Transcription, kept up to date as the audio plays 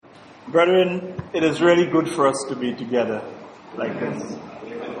Brethren, it is really good for us to be together like this.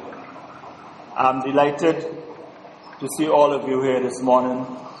 I'm delighted to see all of you here this morning,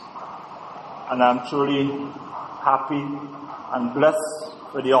 and I'm truly happy and blessed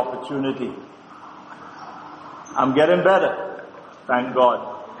for the opportunity. I'm getting better, thank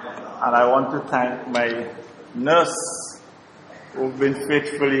God, and I want to thank my nurse who've been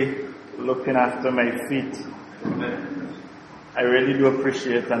faithfully looking after my feet. I really do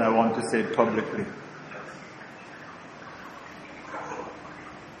appreciate, and I want to say it publicly.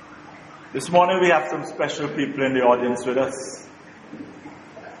 This morning we have some special people in the audience with us.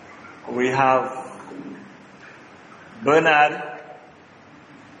 We have Bernard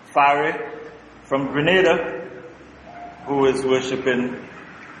Farre from Grenada, who is worshiping,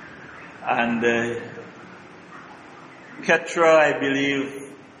 and Ketra, I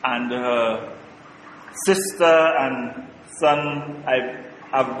believe, and her sister and son.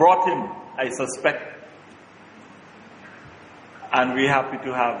 I've brought him, I suspect. And we're happy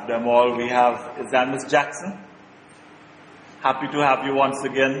to have them all. We have, is that Miss Jackson? Happy to have you once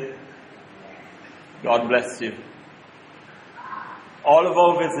again. God bless you. All of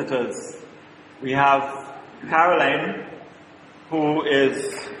our visitors. We have Caroline, who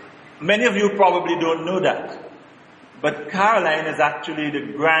is, many of you probably don't know that, but Caroline is actually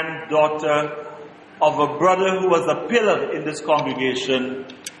the granddaughter of a brother who was a pillar in this congregation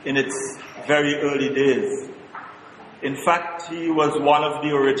in its very early days. In fact, he was one of the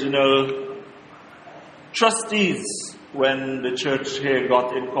original trustees when the church here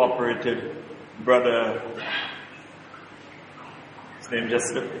got incorporated. Brother, his name just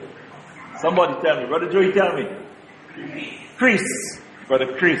slipped. Somebody tell me. Brother Joey, tell me. Chris.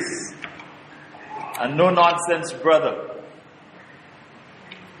 Brother Chris. A no-nonsense brother.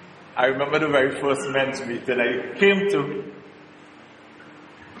 I remember the very first men's meeting I came to.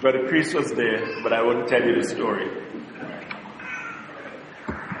 Brother Chris was there, but I wouldn't tell you the story.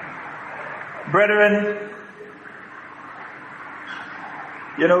 Brethren,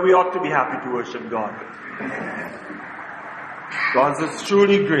 we ought to be happy to worship God. God is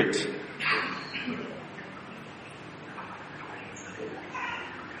truly great.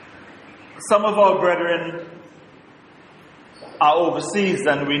 Some of our brethren are overseas,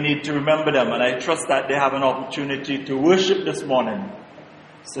 and we need to remember them, and I trust that they have an opportunity to worship this morning.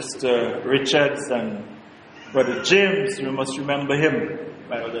 Sister Richards and Brother James, we must remember him.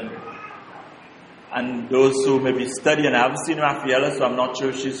 And those who may be studying. I haven't seen Raffaella, so I'm not sure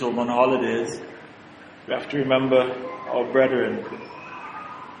if she's home on holidays. We have to remember our brethren.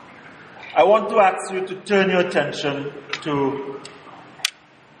 I want to ask you to turn your attention to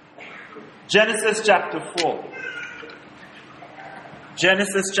Genesis chapter 4.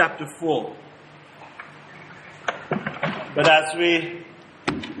 Genesis chapter 4. But as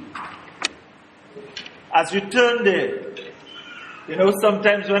you turn there,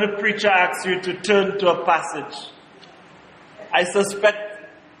 sometimes when a preacher asks you to turn to a passage, I suspect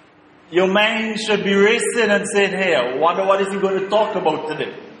your mind should be racing and saying, hey, I wonder what is he going to talk about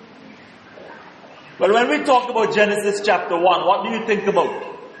today. But when we talk about Genesis chapter 1, what do you think about?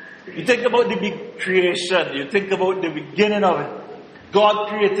 You think about the big creation. You think about the beginning of it. God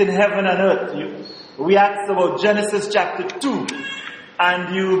created heaven and earth. We asked about Genesis chapter 2,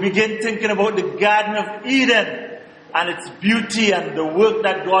 and you begin thinking about the Garden of Eden and its beauty and the work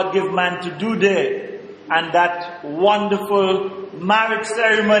that God gave man to do there, and that wonderful marriage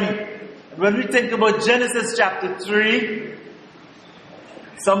ceremony. When we think about Genesis chapter 3,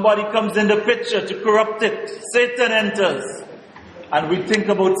 somebody comes in the picture to corrupt it. Satan enters, and we think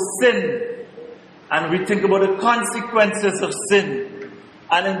about sin, and we think about the consequences of sin.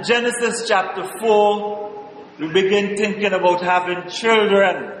 And in Genesis chapter 4, we begin thinking about having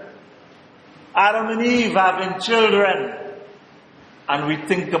children. Adam and Eve having children. And we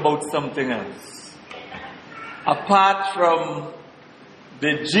think about something else. Apart from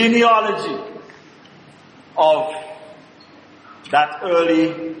the genealogy of that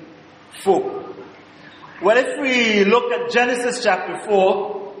early folk. Well, if we look at Genesis chapter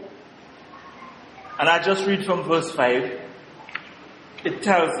 4, and I just read from verse 5, it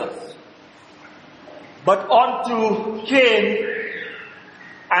tells us, but unto Cain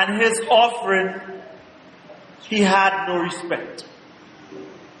and his offering he had no respect.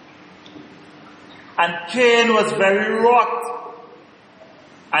 And Cain was very wroth,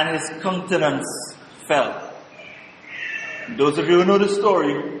 and his countenance fell. Those of you who know the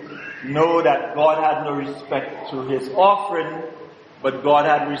story know that God had no respect to his offering, but God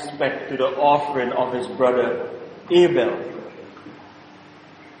had respect to the offering of his brother Abel.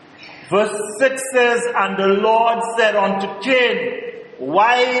 Verse 6 says, and the Lord said unto Cain,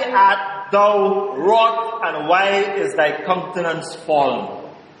 Why art thou wroth, and why is thy countenance fallen?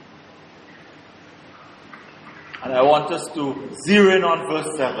 And I want us to zero in on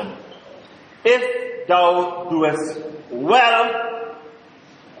verse 7. If thou doest well,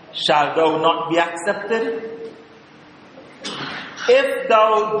 shall thou not be accepted? If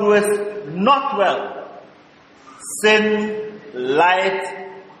thou doest not well, sin lieth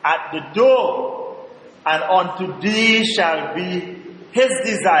at the door, and unto thee shall be his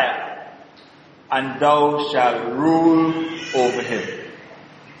desire, and thou shalt rule over him.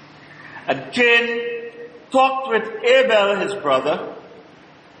 And Cain talked with Abel his brother,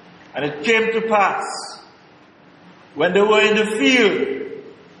 and it came to pass, when they were in the field,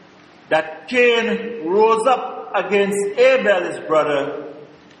 that Cain rose up against Abel his brother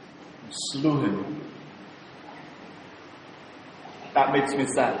and slew him. That makes me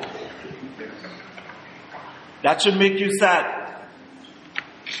sad. That should make you sad.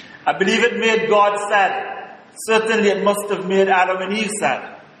 I believe it made God sad. Certainly it must have made Adam and Eve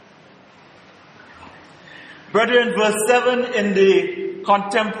sad. Brethren, verse 7 in the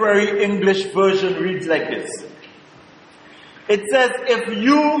contemporary English version reads like this. It says, if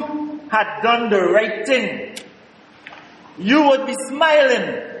you had done the right thing, you would be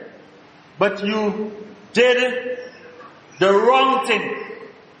smiling, but you did the wrong thing.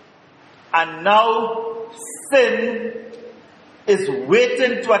 And now sin is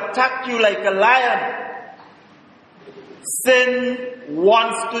waiting to attack you like a lion. Sin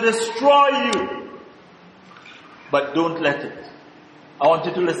wants to destroy you, but don't let it. I want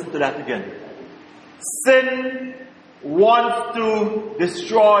you to listen to that again. Sin wants to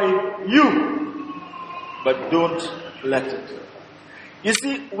destroy you, but don't let it. You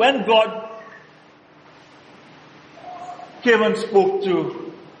see, when God came and spoke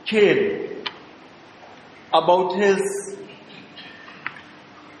to Cain about his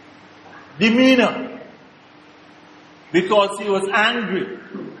demeanor, because he was angry,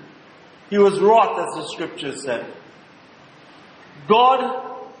 he was wroth, as the scripture said,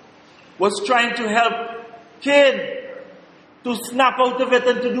 God was trying to help Cain to snap out of it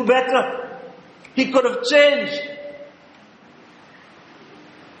and to do better. He could have changed.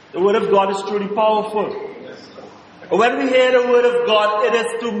 The word of God is truly powerful. When we hear the word of God, it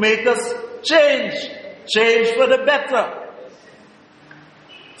is to make us change for the better.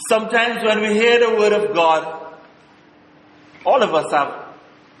 Sometimes when we hear the word of God, all of us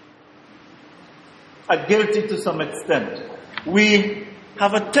are guilty to some extent. We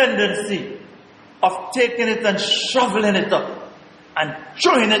have a tendency of taking it and shoveling it up and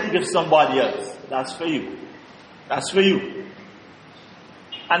throwing it with somebody else. That's for you. That's for you.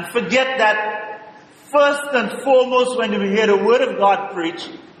 And forget that first and foremost when we hear the word of God preached,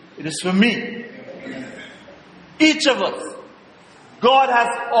 it is for me. Each of us. God has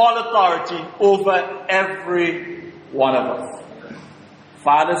all authority over every one of us.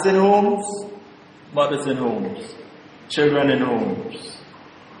 Fathers in homes, mothers in homes, children in homes.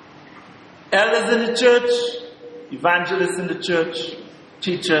 Elders in the church, evangelists in the church,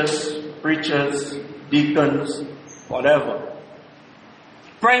 teachers, preachers, deacons, whatever.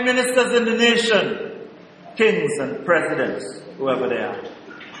 Prime ministers in the nation, kings and presidents, whoever they are.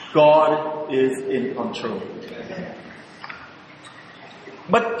 God is in control.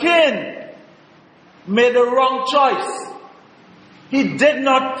 But Cain made the wrong choice. He did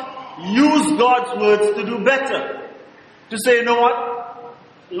not use God's words to do better. To say, you know what?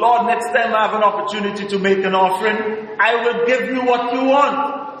 Lord, next time I have an opportunity to make an offering, I will give you what you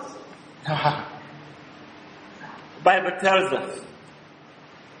want. The Bible tells us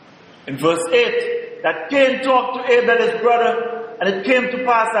in verse 8 that Cain talked to Abel his brother, and it came to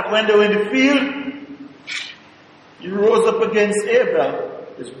pass that when they were in the field, he rose up against Abel,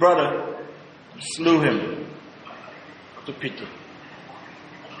 his brother, and slew him to pity.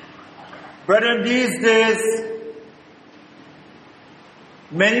 Brethren, these days,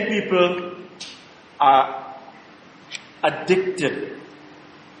 many people are addicted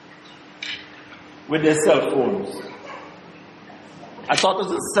with their cell phones. I thought it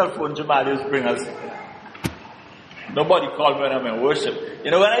was a cell phone Jamali was bringing us. Nobody called me when I'm in worship.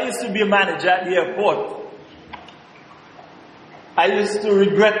 You know, when I used to be a manager at the airport, I used to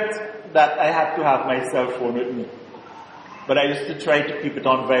regret that I had to have my cell phone with me. But I used to try to keep it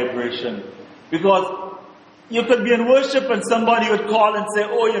on vibration. Because you could be in worship and somebody would call and say,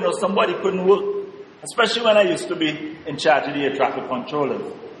 oh, you know, somebody couldn't work. Especially when I used to be in charge of the air traffic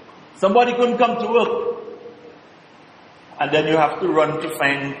controllers. Somebody couldn't come to work. And then you have to run to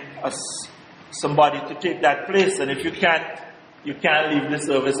find somebody to take that place. And if you can't leave the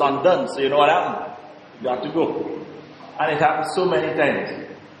service undone. So you know what happened? You have to go. And it happens so many times.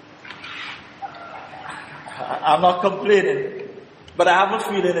 I'm not complaining, but I have a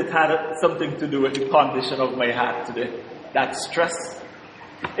feeling it had something to do with the condition of my heart today. That stress.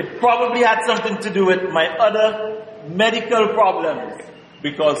 It probably had something to do with my other medical problems,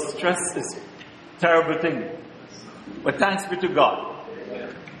 because stress is a terrible thing. But thanks be to God.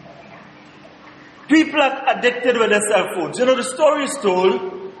 People are addicted with their cell phones. You know, the story is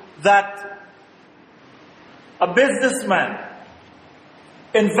told that a businessman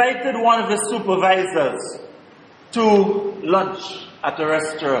invited one of his supervisors to lunch at a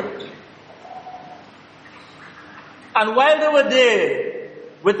restaurant. And while they were there,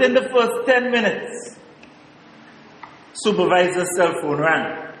 within the first 10 minutes, supervisor's cell phone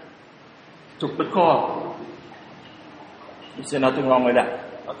rang. Took the call. You say nothing wrong with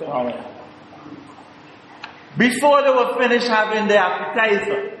that. Nothing wrong with that. Before they were finished having their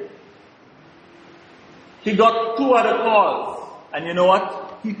appetizer, he got 2 other calls. And you know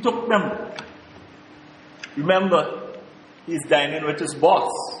what? He took them. Remember, he's dining with his boss,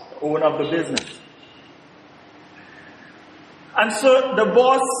 the owner of the business. And so the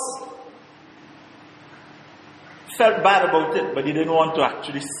boss felt bad about it, but he didn't want to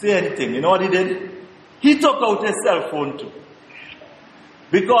actually say anything. You know what he did? He took out his cell phone too.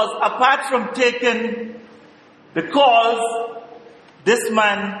 Because apart from taking the calls, this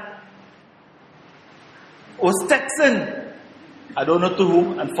man was texting. I don't know to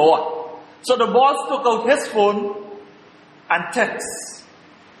whom and for what. So the boss took out his phone and texted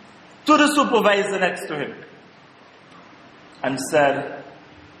to the supervisor next to him and said,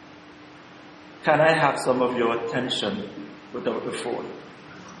 "Can I have some of your attention without the phone?"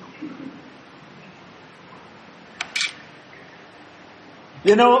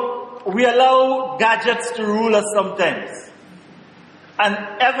 You know, we allow gadgets to rule us sometimes. And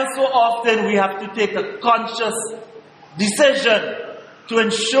ever so often we have to take a conscious decision to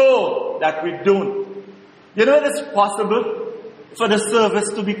ensure that we don't. You know, it is possible for the service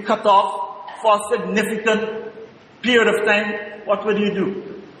to be cut off for a significant period of time. What will you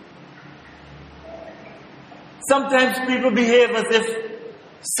do? Sometimes people behave as if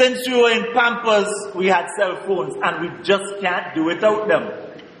since we were in Pampers, we had cell phones and we just can't do without them.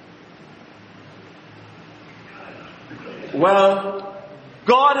 Well,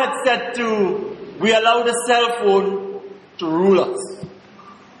 God had said we allow the cell phone to rule us.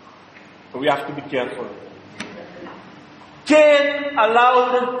 But we have to be careful. Cain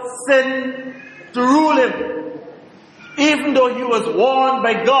allowed sin to rule him. Even though he was warned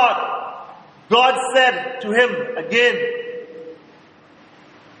by God, God said to him again,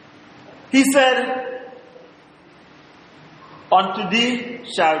 He said, "Unto thee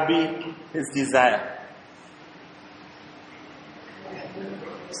shall be his desire."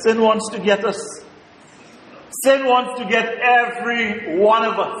 Sin wants to get us. Sin wants to get every one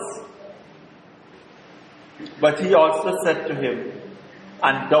of us. But he also said to him,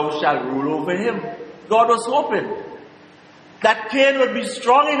 "And thou shalt rule over him." God was hoping that Cain would be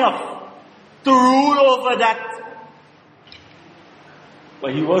strong enough to rule over that.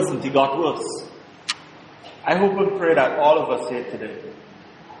 But he wasn't. He got worse. I hope and pray that all of us here today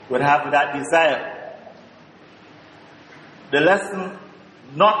would have that desire. The lesson,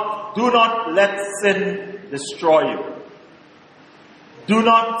 do not let sin destroy you. Do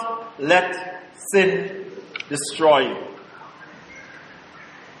not let sin destroy you.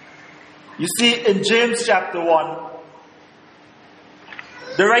 You see, in James chapter 1,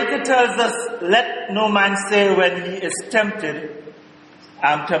 the writer tells us, "Let no man say when he is tempted,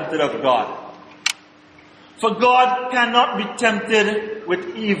 I am tempted of God." For God cannot be tempted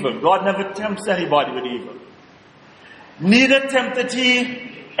with evil. God never tempts anybody with evil. Neither tempted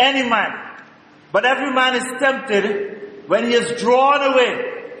he any man. But every man is tempted when he is drawn away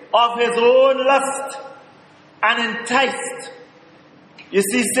of his own lust and enticed. You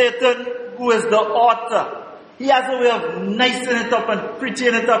see, Satan, who is the author, he has a way of nicing it up and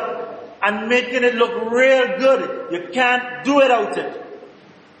prettying it up and making it look real good. You can't do without it.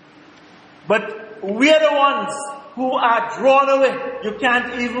 But we are the ones who are drawn away. You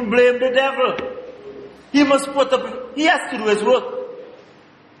can't even blame the devil. He has to do his work.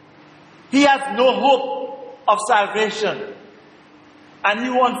 He has no hope of salvation. And he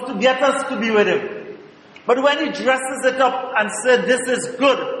wants to get us to be with him. But when he dresses it up and says, "This is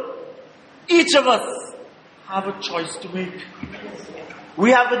good," each of us have a choice to make.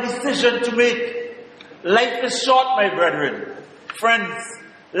 We have a decision to make. Life is short, my brethren. Friends,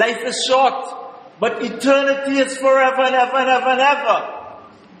 life is short, but eternity is forever and ever and ever and ever.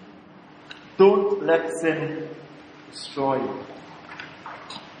 Don't let sin destroy you.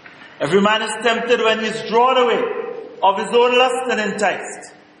 Every man is tempted when he is drawn away of his own lust and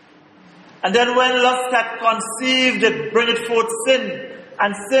enticed. And then when lust hath conceived, it bringeth forth sin.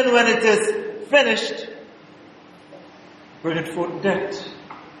 And sin, when it is finished, bringeth forth death.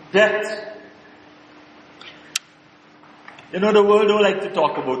 Death. You know, the world don't like to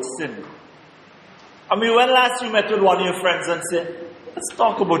talk about sin. I mean, when last you met with one of your friends and say, let's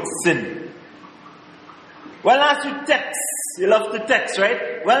talk about sin. When last you text, you love to text,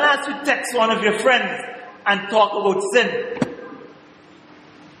 right? When last you text one of your friends and talk about sin.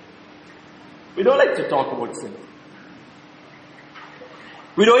 We don't like to talk about sin.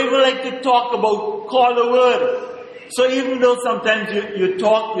 We don't even like to talk about, call the word. So even though sometimes you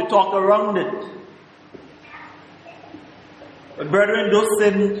talk around it. But brethren, though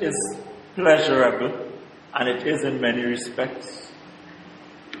sin is pleasurable, and it is in many respects,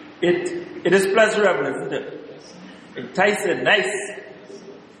 it is pleasurable, isn't it? Enticing, nice.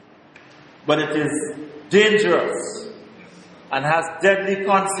 But it is dangerous and has deadly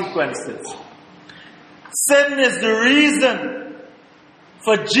consequences. Sin is the reason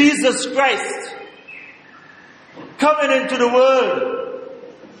for Jesus Christ coming into the world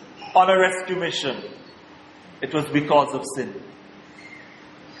on a rescue mission. It was because of sin.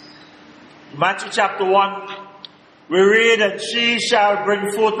 Matthew chapter 1, we read, and she shall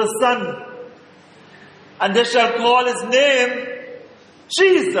bring forth a son, and they shall call his name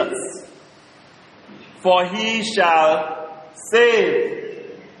Jesus, for he shall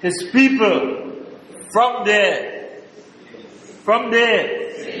save his people from their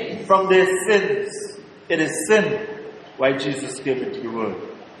sins. It is sin why Jesus came into the world.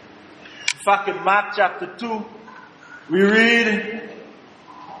 In fact, in Mark chapter 2, we read,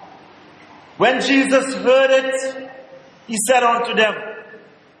 when Jesus heard it, he said unto them,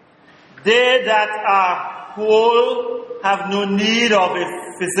 they that are whole have no need of a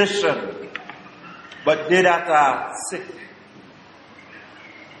physician, but they that are sick.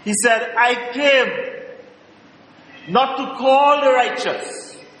 He said, I came not to call the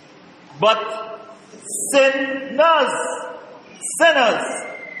righteous, but sinners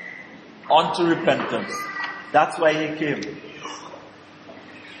unto repentance. That's why he came.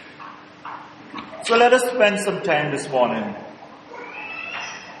 So let us spend some time this morning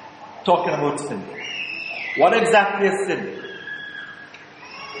talking about sin. What exactly is sin?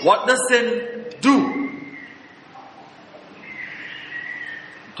 What does sin do?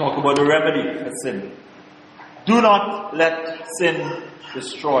 Talk about the remedy for sin. Do not let sin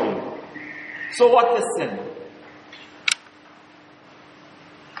destroy you. So what is sin?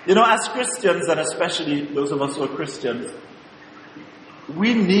 You know, as Christians, and especially those of us who are Christians,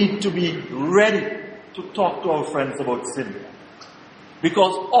 we need to be ready to talk to our friends about sin.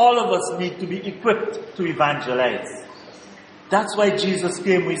 Because all of us need to be equipped to evangelize. That's why Jesus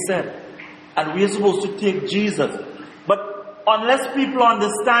came, we said. And we are supposed to take Jesus. But unless people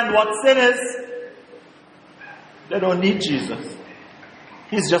understand what sin is, they don't need Jesus.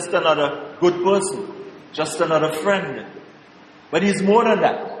 He's just another good person. Just another friend. But he's more than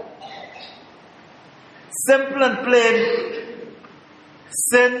that. Simple and plain,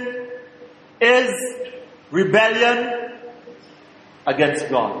 sin is rebellion against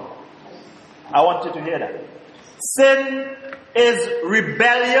God. I want you to hear that. Sin is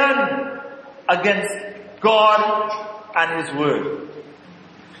rebellion against God and His Word.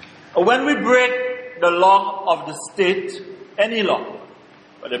 When we break the law of the state, any law,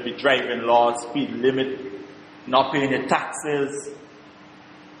 whether it be driving law, speed limit, not paying your taxes,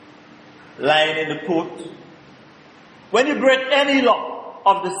 lying in the court. When you break any law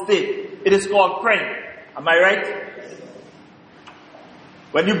of the state, it is called crime. Am I right?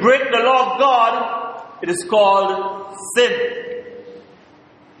 When you break the law of God, it is called sin.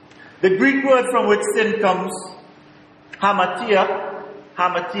 The Greek word from which sin comes, hamartia,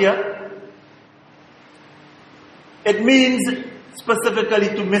 it means specifically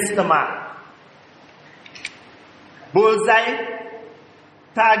to miss the mark. Bullseye,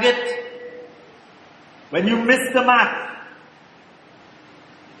 target. When you miss the mark,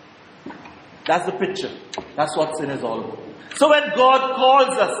 that's the picture. That's what sin is all about. So when God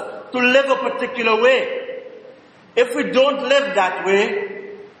calls us to live a particular way, if we don't live that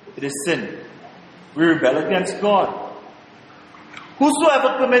way, it is sin. We rebel against God.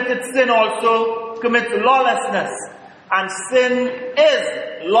 Whosoever committed sin also commits lawlessness, and sin is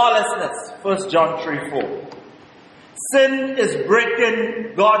lawlessness. 1 John 3:4. Sin is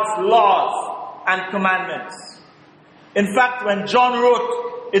breaking God's laws and commandments. In fact, when John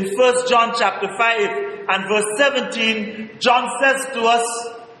wrote in 1 John chapter 5 and verse 17, John says to us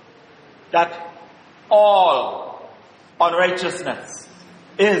that all unrighteousness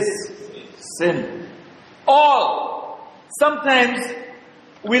is sin. All Sometimes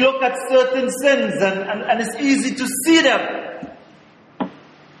we look at certain sins and it's easy to see them.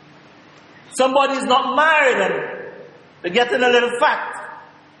 Somebody's not married and they're getting a little fat.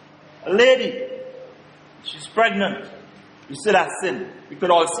 A lady, she's pregnant. You see that sin. We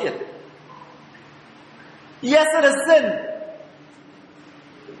could all see it. Yes, it is sin.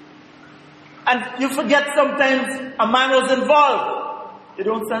 And you forget sometimes a man was involved.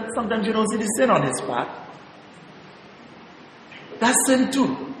 Sometimes you don't see the sin on his part. That's sin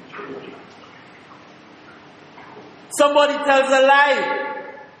too. Somebody tells a lie.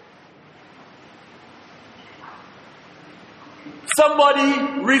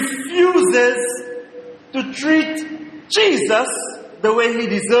 Somebody refuses to treat Jesus the way he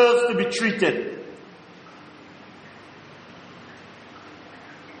deserves to be treated.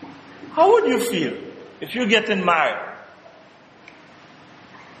 How would you feel if you're getting married?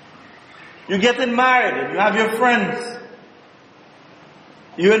 You're getting married and you have your friends.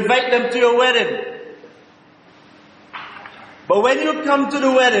 You invite them to your wedding. But when you come to the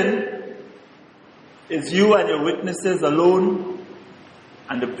wedding, it's you and your witnesses alone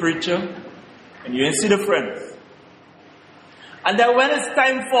and the preacher, and you ain't see the friends. And then when it's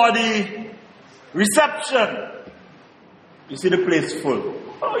time for the reception, you see the place full.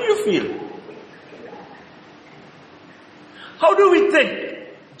 How do you feel? How do we think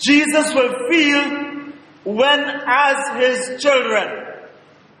Jesus will feel when, as his children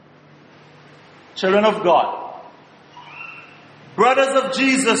of God, brothers of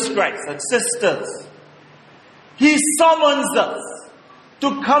Jesus Christ and sisters, he summons us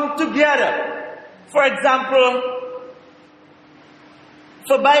to come together, for example,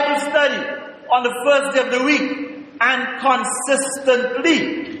 for Bible study on the first day of the week, and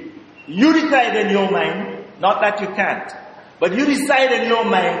consistently, you decide in your mind, not that you can't, but you decide in your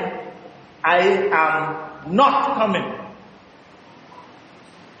mind, I am not coming.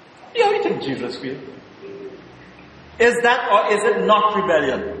 How do you think Jesus feels? Is that or is it not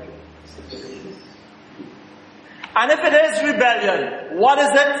rebellion? And if it is rebellion, what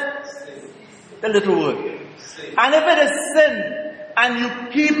is it? The little word. And if it is sin, and you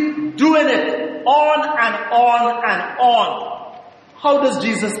keep doing it on and on and on, how does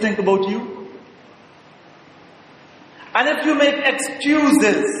Jesus think about you? And if you make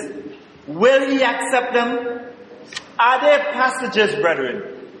excuses, will he accept them? Are there passages,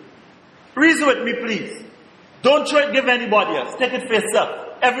 brethren? Reason with me, please. Don't try to give anybody else. Take it for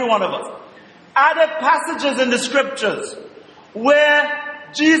yourself. Every one of us. Are there passages in the scriptures where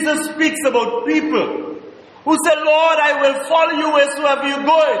Jesus speaks about people who say, Lord, I will follow you wheresoever you're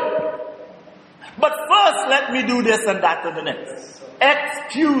going, but first let me do this and that and the next?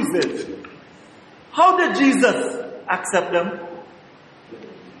 Excuses. How did Jesus accept them?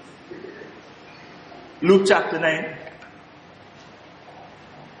 Luke chapter 9.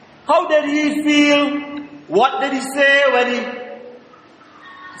 How did he feel? What did he say when he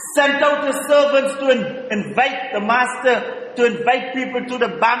sent out his servants to invite the master, to invite people to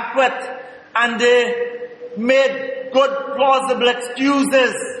the banquet, and they made good plausible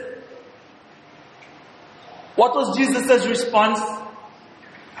excuses? What was Jesus' response?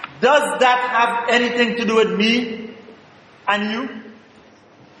 Does that have anything to do with me and you?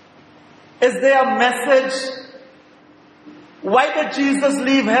 Is there a message? Why did Jesus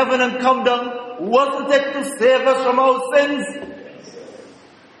leave heaven and come down? Wasn't it to save us from our sins?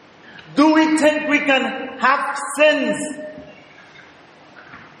 Do we think we can have sins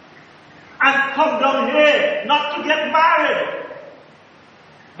and come down here not to get married,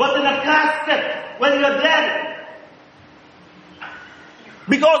 but in a casket when you're dead?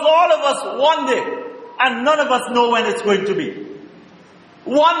 Because all of us one day, and none of us know when it's going to be,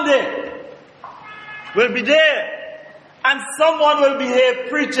 one day we'll be there and someone will be here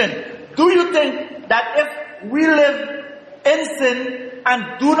preaching. Do you think that if we live in sin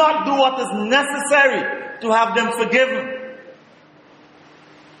and do not do what is necessary to have them forgiven,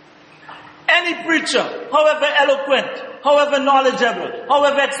 any preacher, however eloquent, however knowledgeable,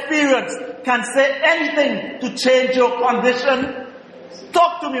 however experienced, can say anything to change your condition?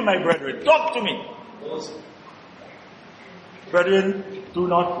 Talk to me, my brethren. Talk to me. Brethren, do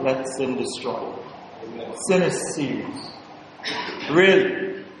not let sin destroy you. Sin is serious.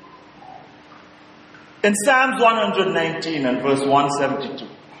 Really. In Psalms 119 and verse 172,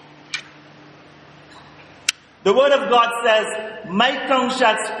 the word of God says, my tongue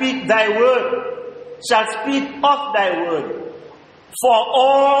shall speak thy word, shall speak of thy word. For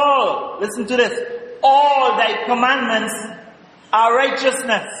all, listen to this, all thy commandments are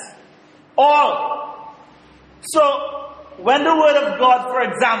righteousness. All. So, when the word of God, for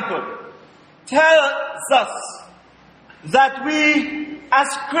example, tells us that we as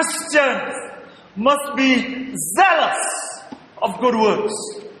Christians must be zealous of good works.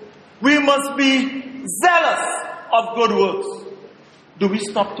 We must be zealous of good works. Do we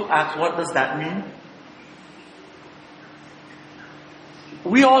stop to ask, what does that mean?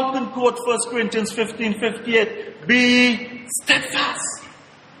 We all can quote 1 Corinthians 15:58. Be steadfast,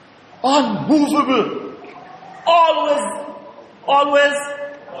 unmovable, always.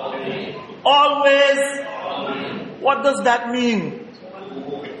 What does that mean?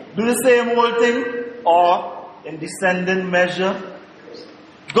 Do the same old thing or in descending measure?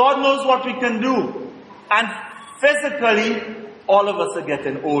 God knows what we can do. And physically, all of us are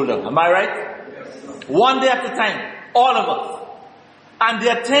getting older. Am I right? Yes. One day at a time, all of us. And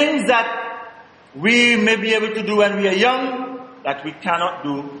there are things that we may be able to do when we are young that we cannot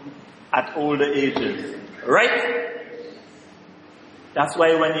do at older ages. Right? That's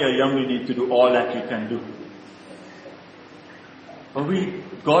why when you're young, you need to do all that you can do. But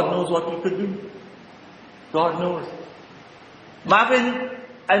God knows what we could do. God knows. Marvin,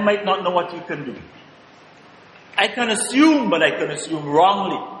 I might not know what you can do. I can assume, but I can assume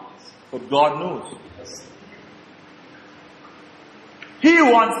wrongly. But God knows. He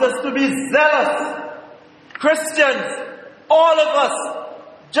wants us to be zealous. Christians, all of us,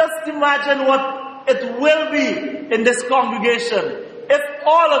 just imagine what it will be in this congregation if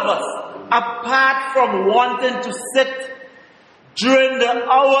all of us, apart from wanting to sit during the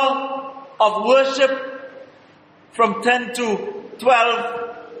hour of worship from 10 to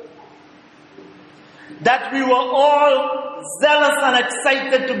 12, that we were all zealous and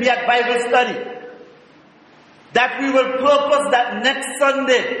excited to be at Bible study. That we will purpose that next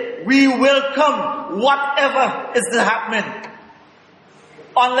Sunday we will come, whatever is happening.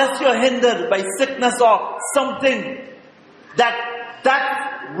 Unless you're hindered by sickness or something,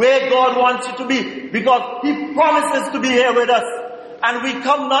 that's where God wants you to be. Because He promises to be here with us. And we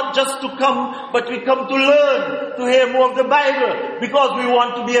come not just to come, but we come to learn, to hear more of the Bible. Because we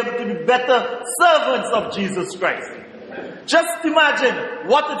want to be able to be better servants of Jesus Christ. Just imagine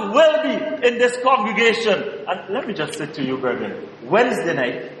what it will be in this congregation. And let me just say to you, brethren, Wednesday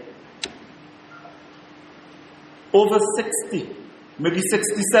night, over 60, maybe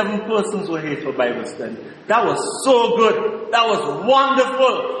 67 persons were here for Bible study. That was so good. That was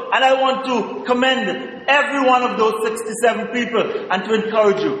wonderful. And I want to commend every one of those 67 people and to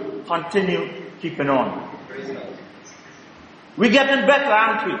encourage you, continue keeping on. We're getting better,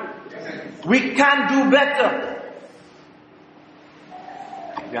 aren't we? We can do better.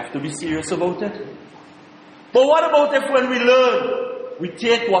 We have to be serious about it. But what about if when we learn, we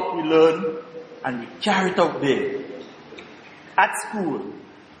take what we learn and we carry it out there? At school,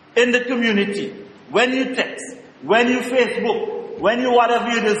 in the community, when you text, when you Facebook, when you whatever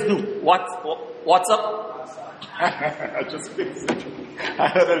you just do. What's up? I just fixed it. I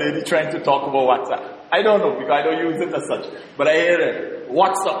heard a lady trying to talk about WhatsApp. I don't know because I don't use it as such. But I hear it.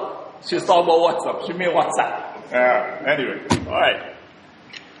 What's up? She's talking about WhatsApp. She mean WhatsApp. Anyway, alright.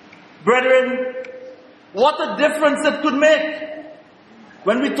 Brethren, what a difference it could make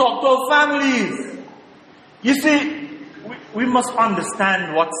when we talk to our families. You see, we must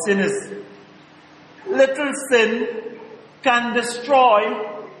understand what sin is. Little sin can destroy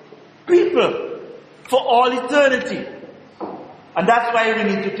people for all eternity. And that's why we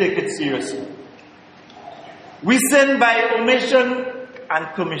need to take it seriously. We sin by omission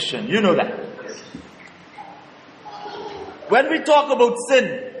and commission. You know that. When we talk about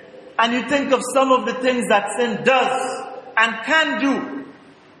sin, and you think of some of the things that sin does and can do,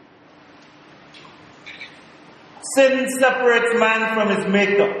 sin separates man from his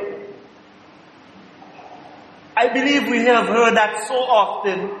maker. I believe we have heard that so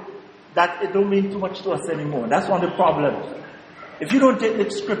often that it don't mean too much to us anymore. That's one of the problems. If you don't take the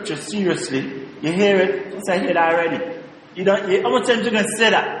scripture seriously, you hear it, you say, I hear that already. How much times you can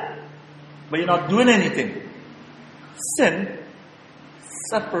say that? But you're not doing anything. Sin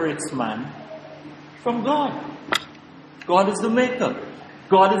separates man from God. God is the maker.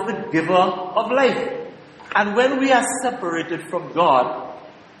 God is the giver of life. And when we are separated from God,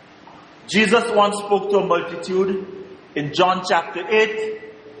 Jesus once spoke to a multitude in John chapter 8,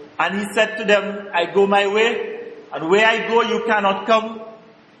 and He said to them, I go my way, and where I go you cannot come.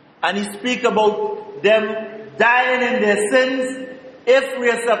 And He speak about them dying in their sins. If we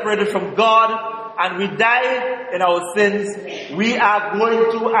are separated from God, and we die in our sins, we are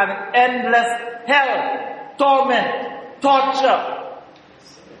going to an endless hell, torment, torture.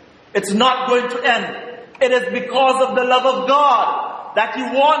 It's not going to end. It is because of the love of God that He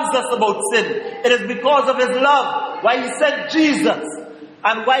warns us about sin. It is because of His love why He sent Jesus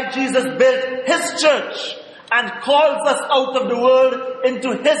and why Jesus built His church and calls us out of the world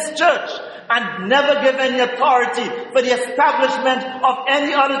into His church and never give any authority for the establishment of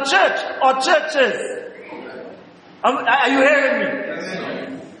any other church or churches. Are you hearing me?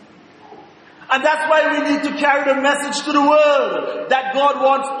 And that's why we need to carry the message to the world that God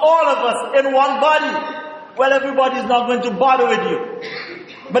wants all of us in one body. Well, everybody's not going to bother with you.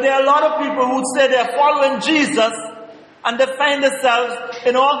 But there are a lot of people who say they're following Jesus and they find themselves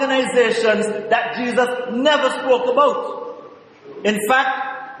in organizations that Jesus never spoke about. In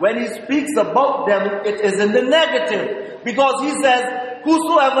fact, when He speaks about them, it is in the negative. Because He says,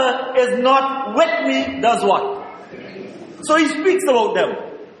 whosoever is not with me does what? So He speaks about them.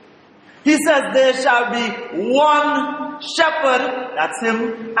 He says there shall be one shepherd, that's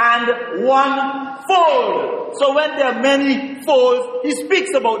Him, and one fold. So when there are many folds, He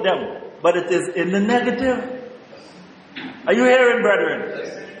speaks about them. But it is in the negative. Are you hearing,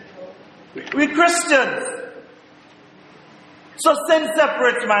 brethren? We Christians. So sin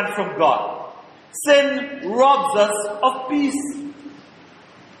separates man from God. Sin robs us of peace.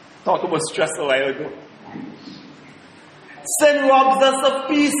 Talk about stress a while ago. Sin robs us of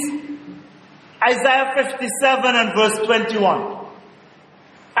peace. Isaiah 57 and verse 21.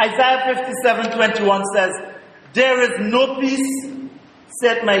 Isaiah 57:21 says, there is no peace,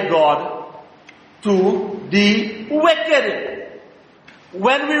 saith my God, to the wicked.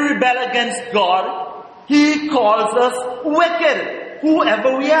 When we rebel against God, He calls us wicked,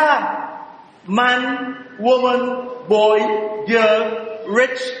 whoever we are. Man, woman, boy, girl,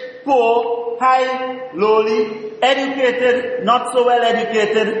 rich, poor, high, lowly, educated, not so well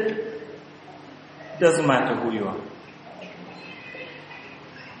educated. Doesn't matter who you are.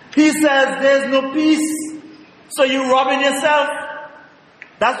 He says there's no peace. So you're robbing yourself.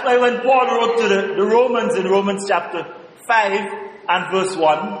 That's why when Paul wrote to the Romans in Romans chapter 5 and verse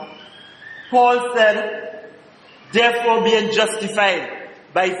 1, Paul said, therefore being justified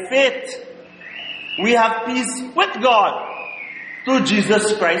by faith, we have peace with God through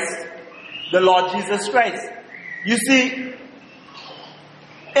Jesus Christ, the Lord Jesus Christ. You see,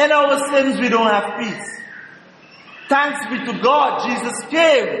 in our sins we don't have peace. Thanks be to God, Jesus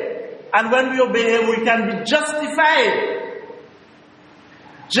came. And when we obey Him, we can be justified.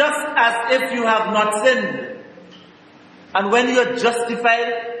 Just as if you have not sinned. And when you are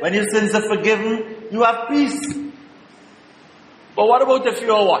justified, when your sins are forgiven, you have peace. But what about if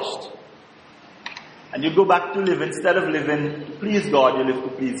you are washed? And you go back to live, instead of living to please God, you live to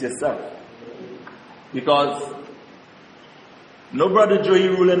please yourself. Because no Brother Joey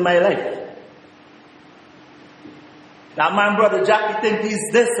rule in my life. That man, Brother Jack, he think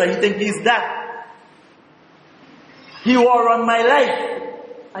he's this or he think he's that. He war on my life.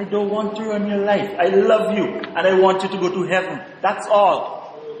 I don't want you on your life. I love you and I want you to go to heaven. That's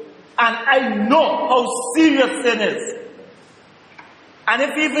all. And I know how serious sin is. And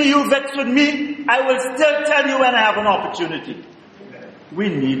if even you vex with me, I will still tell you when I have an opportunity. We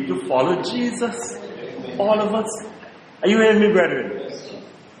need to follow Jesus. All of us. Are you hearing me, brethren?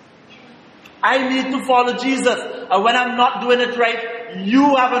 I need to follow Jesus. And when I'm not doing it right,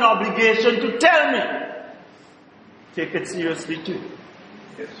 you have an obligation to tell me. Take it seriously too.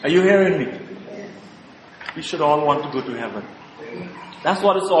 Are you hearing me? We should all want to go to heaven. That's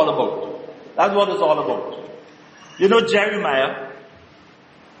what it's all about. That's what it's all about. You know Jeremiah,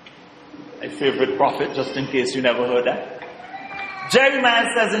 my favorite prophet, just in case you never heard that. Jeremiah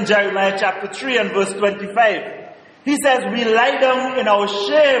says in Jeremiah chapter 3 and verse 25, he says, we lie down in our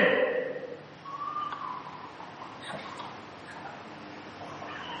shame.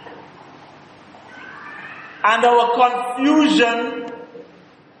 And our confusion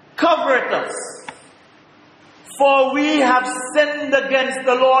covereth us. For we have sinned against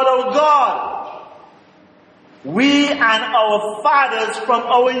the Lord our God. We and our fathers from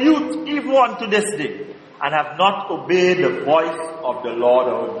our youth, even unto this day, and have not obeyed the voice of the Lord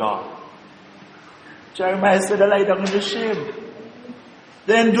our God. Jeremiah said, I lie down in the shame.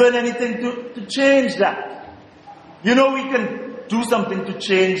 They ain't doing anything to change that. You know, we can do something to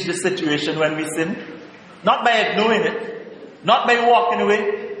change the situation when we sin. Not by ignoring it. Not by walking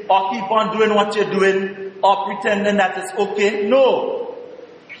away. Or keep on doing what you're doing. Or pretending that it's okay. No.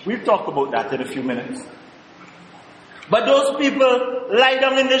 We'll talk about that in a few minutes. But those people lie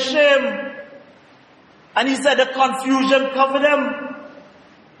down in the shame. And he said the confusion covered them.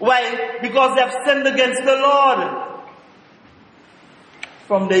 Why? Because they have sinned against the Lord.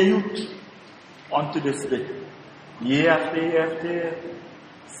 From their youth unto this day. Year after year after year.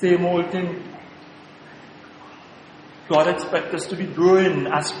 Same old thing. God expects us to be growing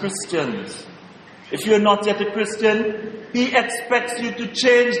as Christians. If you're not yet a Christian, He expects you to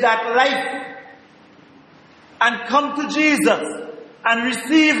change that life. and come to Jesus and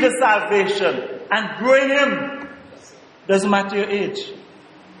receive the salvation and grow in Him. Doesn't matter your age.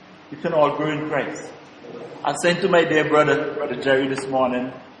 You can all grow in Christ. I was saying to my dear brother Jerry this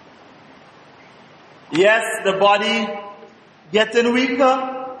morning, yes, the body getting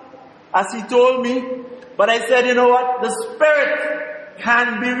weaker, as he told me, but I said, you know what? The spirit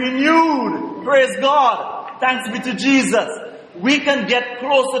can be renewed. Praise God. Thanks be to Jesus. We can get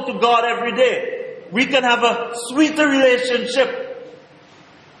closer to God every day. We can have a sweeter relationship.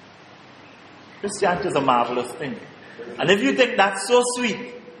 Christianity is a marvelous thing. And if you think that's so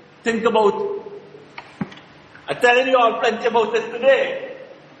sweet, think about, I'm telling you all plenty about it today.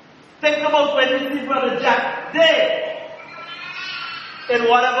 Think about when you see Brother Jack there, in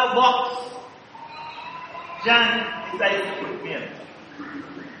whatever box Jan decided to put me in.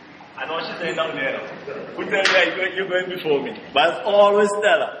 I know she's saying down there. Who tell me you're going before me? But I always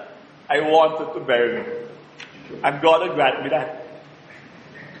tell her, I wanted to bury me. And God will grant me that.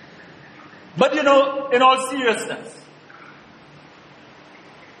 But you know, in all seriousness,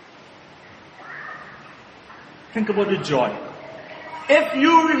 think about the joy. If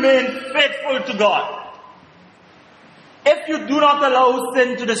you remain faithful to God, if you do not allow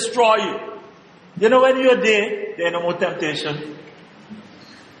sin to destroy you, you know when you're there is no more temptation.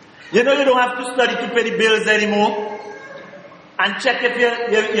 You know you don't have to study to pay the bills anymore and check if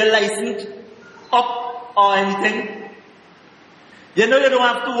your license up or anything. You know you don't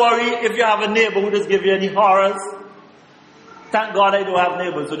have to worry if you have a neighbor who just give you any horrors. Thank God I don't have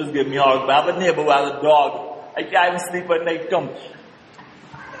neighbors who just give me horrors, but I have a neighbor who has a dog. I can't even sleep at night. Come.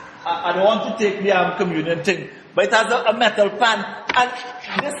 I don't want to take the communion thing, but it has a metal pan, and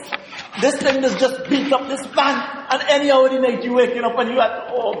this thing is just beat up this pan, and anyhow in the night you waking up and you are,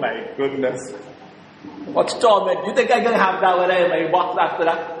 oh my goodness, what's torment? You think I can have that when I have my box after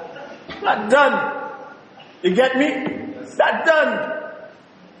that? Not done. You get me? That's done.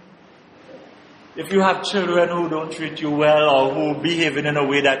 If you have children who don't treat you well or who behave in a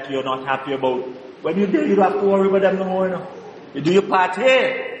way that you're not happy about, when you're there, you don't have to worry about them no more. No? You do your part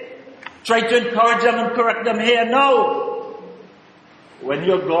here. Try to encourage them and correct them here. No. When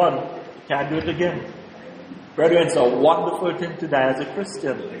you're gone, you can't do it again. Brethren, it's a wonderful thing to die as a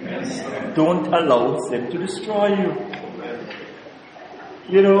Christian. Yes. Don't allow sin to destroy you.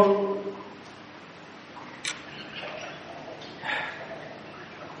 You know,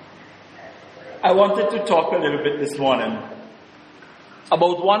 I wanted to talk a little bit this morning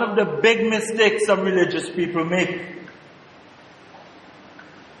about one of the big mistakes some religious people make.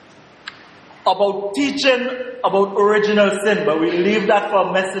 About teaching about original sin, but we leave that for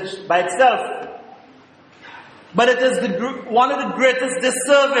a message by itself. But it is one of the greatest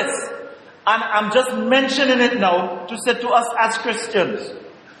disservice, and I'm just mentioning it now to say to us as Christians,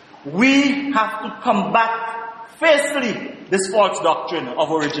 we have to combat fiercely this false doctrine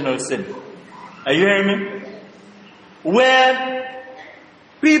of original sin. Are you hearing me? Where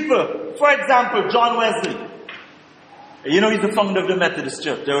people, for example, John Wesley, you know he's the founder of the Methodist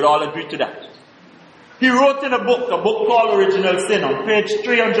Church, they would all agree to that. He wrote in a book called Original Sin on page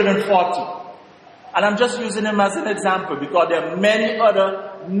 340. And I'm just using him as an example because there are many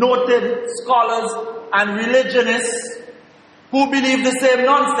other noted scholars and religionists who believe the same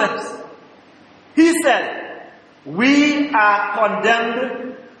nonsense. He said, we are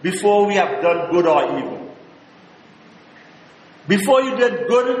condemned before we have done good or evil. Before you did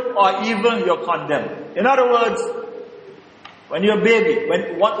good or evil, you're condemned. In other words, when you're a baby,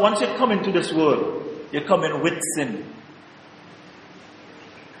 once you come into this world, you come in with sin.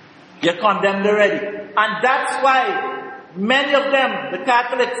 You're condemned already. And that's why many of them, the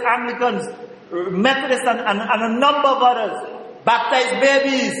Catholics, Anglicans, Methodists, and a number of others, baptize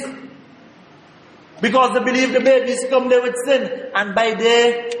babies. Because they believe the babies come there with sin. And by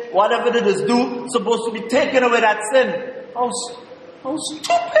day, whatever they just do, supposed to be taken away that sin. How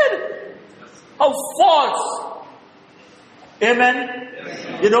stupid! How false!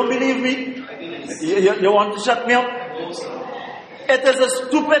 Amen? You don't believe me? You want to shut me up? It is a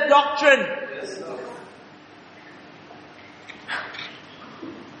stupid doctrine.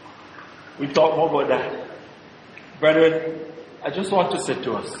 We talk more about that. Brethren, I just want to say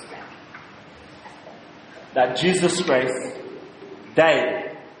to us that Jesus Christ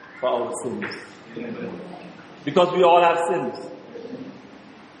died for our sins. Because we all have sins.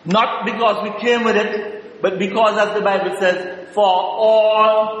 Not because we came with it, but because, as the Bible says, for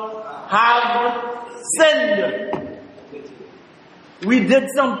all have sinned. We did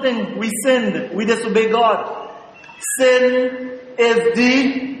something, we sinned, we disobeyed God. Sin is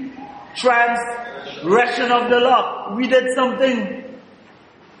the transgression of the law. We did something.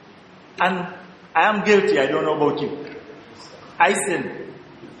 And I am guilty. I don't know about you. I sin.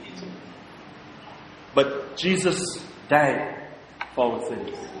 But Jesus died for our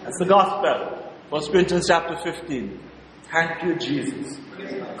sins. That's the gospel. 1 Corinthians chapter 15. Thank you, Jesus.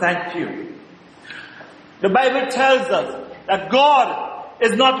 Thank you. The Bible tells us that God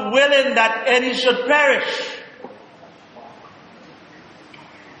is not willing that any should perish.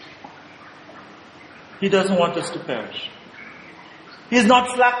 He doesn't want us to perish. He is not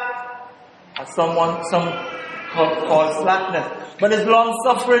slack, as some call slackness, but is long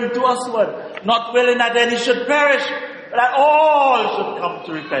suffering to usward, not willing that any should perish, but that all should come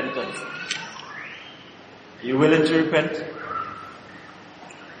to repentance. Are you willing to repent?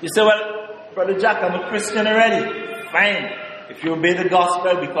 You say, well, Brother Jack, I'm a Christian already. Fine. If you obey the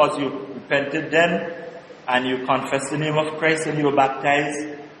gospel because you repented then, and you confess the name of Christ and you were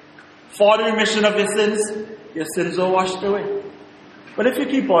baptized for the remission of your sins are washed away. But if you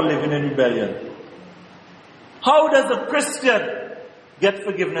keep on living in rebellion, how does a Christian get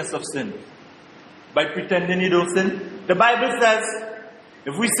forgiveness of sin? By pretending you don't sin? The Bible says,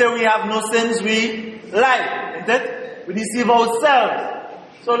 if we say we have no sins, we lie, isn't it? We deceive ourselves.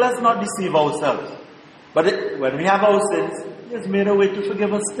 So let's not deceive ourselves. But when we have our sins, He has made a way to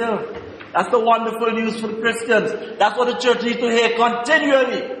forgive us still. That's the wonderful news for the Christians. That's what the church needs to hear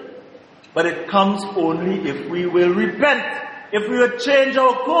continually. But it comes only if we will repent. If we will change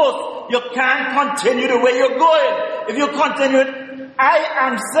our course. You can't continue the way you're going. If you continue it, I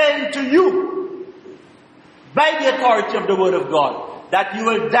am saying to you, by the authority of the Word of God, that you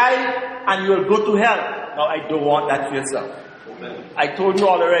will die and you will go to hell. Now, I don't want that for yourself. I told you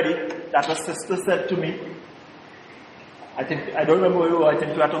already that a sister said to me, I don't remember where we were, I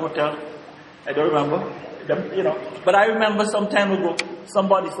think we were at a hotel. I don't remember. But I remember some time ago,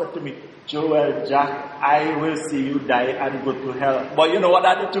 somebody said to me, Joel, Jack, I will see you die and go to hell. But you know what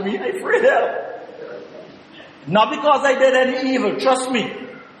that did to me? I feared hell. Not because I did any evil, trust me.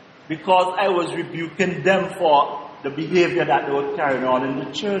 Because I was rebuking them for the behavior that they were carrying on in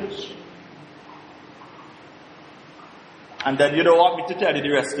the church. And then you don't want me to tell you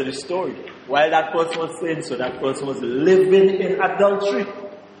the rest of the story. While that person was saying so, that person was living in adultery.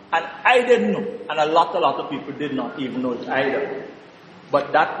 And I didn't know. And a lot of people did not even know it either.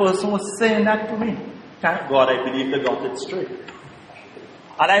 But that person was saying that to me. Thank God I believe they got it straight.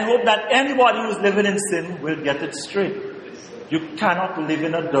 And I hope that anybody who is living in sin will get it straight. You cannot live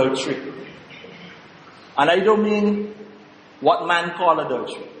in adultery. And I don't mean what man call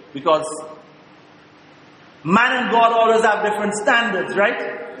adultery. Because man and God always have different standards,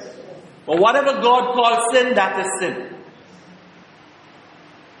 right? But whatever God calls sin, that is sin.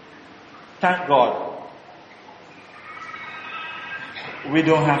 Thank God. We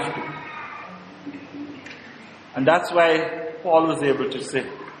don't have to. And that's why Paul was able to say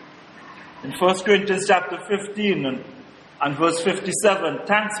in 1 Corinthians chapter 15 and verse 57,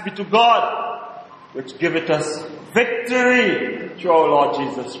 thanks be to God which giveth us victory through our Lord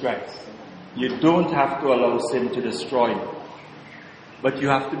Jesus Christ. You don't have to allow sin to destroy you, but you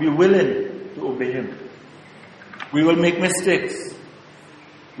have to be willing to obey Him. We will make mistakes.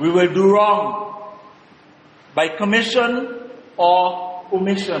 We will do wrong by commission or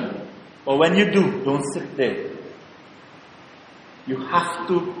omission. But when you do, don't sit there. You have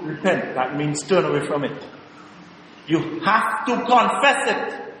to repent. That means turn away from it. You have to confess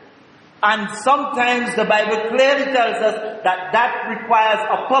it. And sometimes the Bible clearly tells us that requires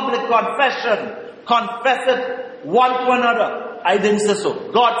a public confession. Confess it one to another. I didn't say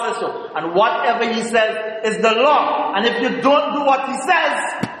so. God says so. And whatever He says is the law. And if you don't do what He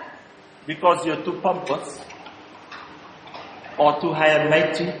says, because you're too pompous, or too high and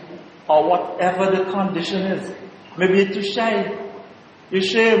mighty, or whatever the condition is, maybe you're too shy. You're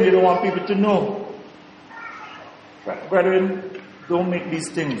ashamed. You don't want people to know. Brethren, don't make these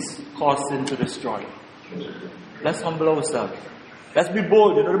things cause sin to destroy. Let's humble ourselves. Let's be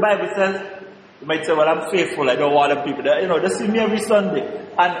bold. The Bible says, you might say, well, I'm faithful. I don't want them people. They see me every Sunday.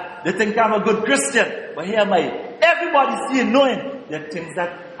 And they think I'm a good Christian. But here am I. Everybody seeing, knowing the things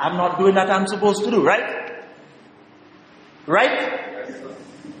that I'm not doing that I'm supposed to do. Right? Right?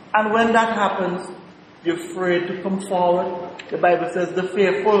 And when that happens, you're afraid to come forward. The Bible says the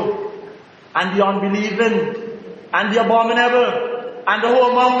fearful and the unbelieving and the abominable and the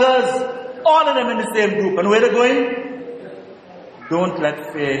whoremongers, all of them in the same group. And where they're going? Don't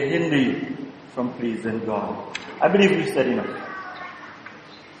let fear hinder you from pleasing God. I believe we've said enough.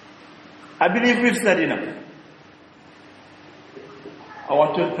 I believe we've said enough. I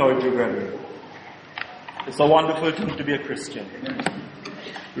want to encourage you, brethren. It's a wonderful thing to be a Christian.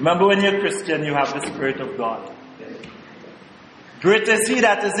 Remember, when you're a Christian, you have the Spirit of God. Greater is He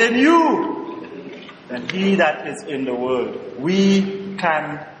that is in you than he that is in the world. We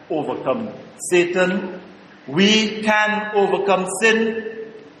can overcome Satan. We can overcome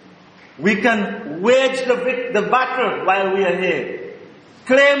sin. We can wage the battle while we are here.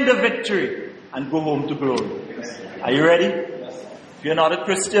 Claim the victory and go home to glory. Are you ready? If you're not a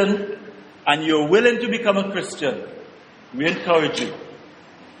Christian and you're willing to become a Christian, we encourage you.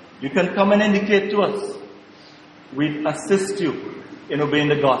 You can come and indicate to us. We assist you in obeying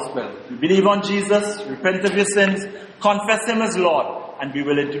the gospel. You believe on Jesus, repent of your sins, confess him as Lord, and be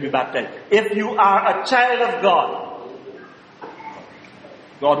willing to be baptized. If you are a child of God,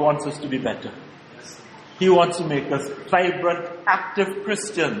 God wants us to be better. He wants to make us vibrant, active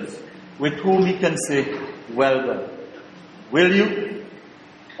Christians with whom he can say, well done. Will you?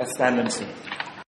 Let's stand and sing.